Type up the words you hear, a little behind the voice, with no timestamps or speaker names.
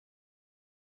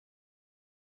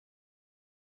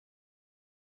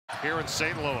here in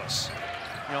St. Louis.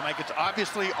 You know, Mike, it's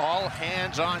obviously all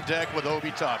hands on deck with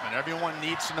Obi Toppin. Everyone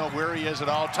needs to know where he is at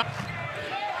all times.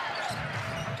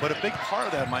 But a big part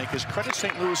of that, Mike, is credit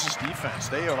St. Louis's defense.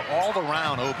 They are all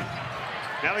around Obi.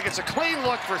 Now he gets a clean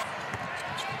look for...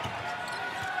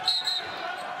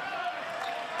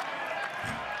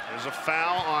 There's a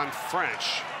foul on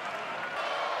French.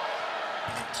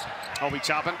 Obi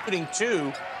Toppin. Including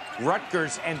two,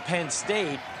 Rutgers and Penn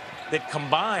State, that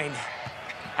combined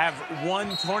have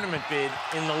one tournament bid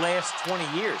in the last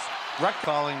 20 years. Rutgers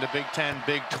calling the Big Ten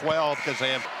Big 12 because they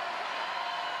have...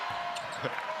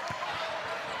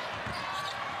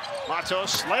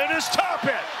 Matos, latest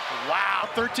Toppin. Wow.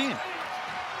 13.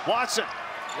 Watson,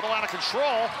 a little out of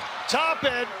control.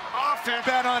 Toppin, offense.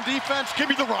 Bad on defense. Give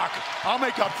me the rock. I'll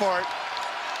make up for it.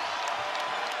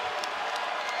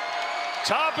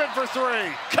 Toppin for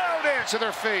three. Count in to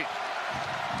their feet.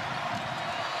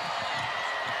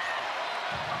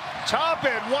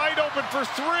 Toppin wide open for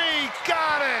three.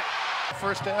 Got it.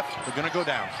 First half, they're going to go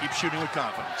down. Keep shooting with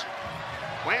confidence.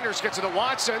 Landers gets it to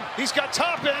Watson. He's got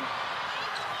Toppin.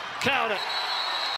 Count it.